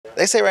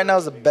They say right now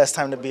is the best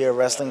time to be a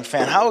wrestling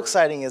fan. How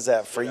exciting is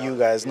that for you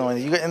guys,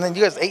 knowing that and then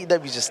you guys,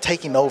 AEW is just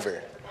taking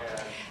over?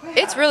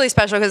 It's really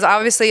special because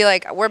obviously,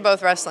 like, we're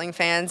both wrestling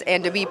fans,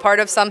 and to be part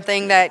of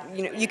something that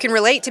you can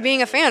relate to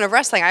being a fan of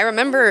wrestling. I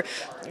remember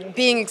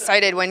being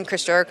excited when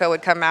Chris Jericho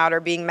would come out, or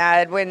being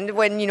mad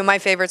when my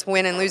favorites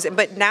win and lose.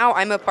 But now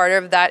I'm a part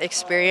of that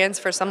experience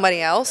for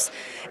somebody else,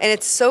 and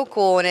it's so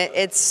cool, and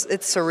it's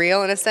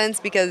surreal in a sense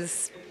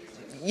because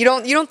you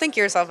don't think of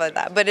yourself like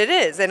that, but it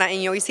is. And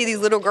you see these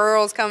little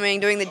girls coming,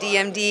 doing the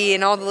DMD,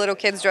 and all the little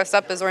kids dressed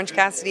up as Orange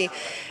Cassidy,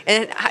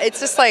 and it's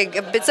just like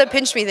it's a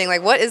pinch me thing.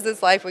 Like, what is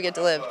this life we get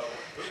to live?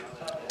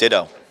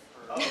 Ditto.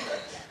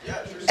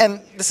 And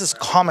this is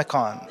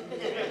Comic-Con,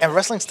 and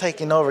wrestling's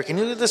taking over. Can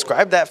you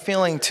describe that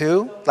feeling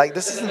too? Like,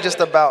 this isn't just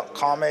about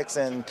comics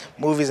and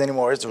movies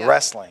anymore. It's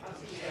wrestling.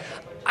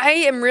 I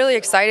am really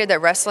excited that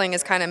wrestling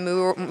is kind of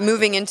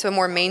moving into a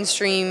more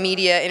mainstream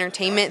media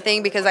entertainment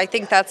thing, because I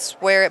think that's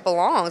where it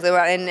belongs.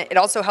 And it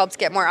also helps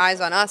get more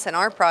eyes on us and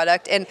our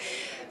product. And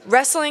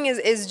wrestling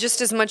is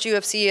just as much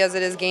UFC as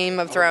it is Game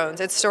of Thrones.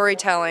 It's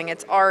storytelling,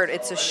 it's art,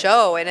 it's a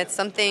show, and it's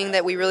something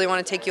that we really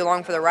want to take you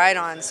along for the ride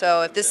on.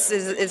 So if this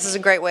is a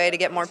great way to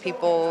get more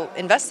people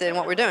invested in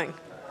what we're doing.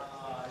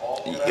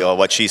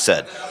 What she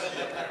said.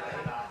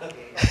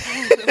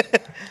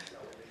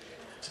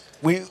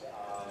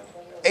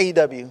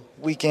 AEW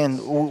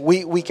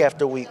week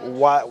after week.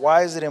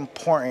 Why is it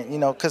important?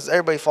 Because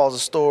everybody follows the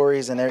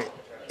stories and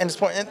it's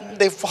important. And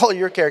they follow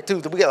your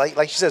character too. We get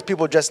like she says,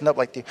 people dressing up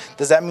like you.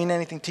 Does that mean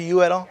anything to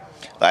you at all?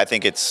 I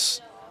think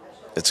it's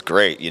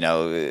great.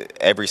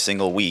 Every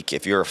single week,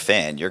 if you're a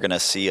fan, you're gonna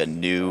see a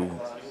new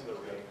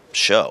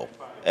show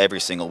every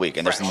single week,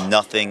 and there's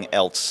nothing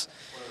else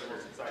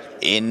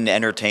in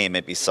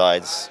entertainment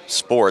besides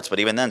sports. But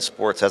even then,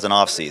 sports has an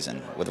off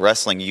season. With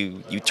wrestling,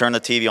 you turn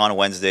the TV on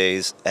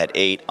Wednesdays at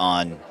 8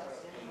 on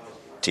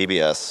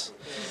TBS,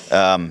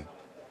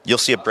 you'll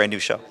see a brand new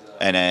show,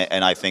 and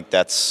I think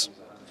it's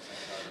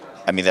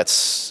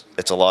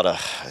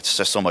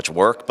just so much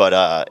work, but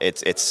I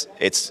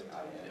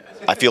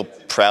feel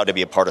proud to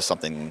be a part of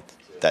something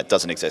that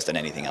doesn't exist in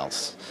anything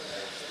else.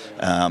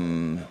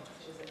 I'm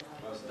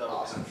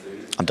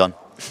done.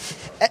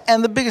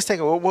 And the biggest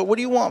takeaway, what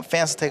do you want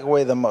fans to take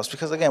away the most?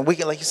 Because again,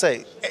 weekend, like you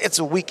say, it's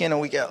a weekend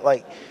and we get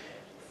like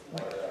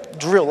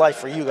real life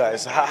for you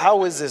guys.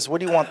 How is this? What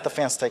do you want the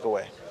fans to take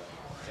away?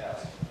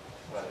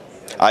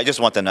 I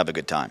just want them to have a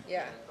good time.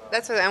 Yeah.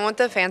 That's what I want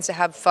the fans to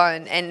have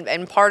fun,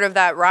 and part of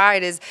that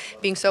ride is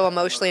being so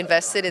emotionally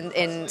invested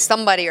in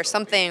somebody or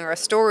something or a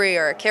story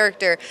or a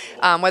character.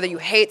 Whether you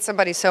hate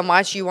somebody so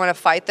much you want to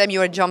fight them, you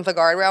want to jump the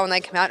guardrail when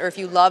they come out, or if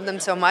you love them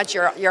so much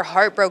you're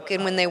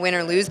heartbroken when they win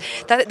or lose.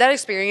 That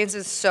experience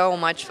is so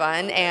much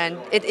fun, and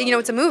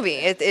it's a movie.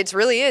 It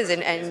really is,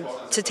 and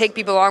to take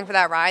people along for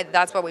that ride,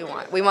 that's what we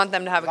want. We want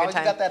them to have a good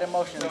time. Got that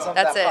emotion.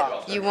 That's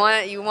it. You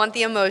want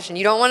the emotion.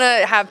 You don't want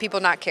to have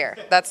people not care.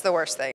 That's the worst thing.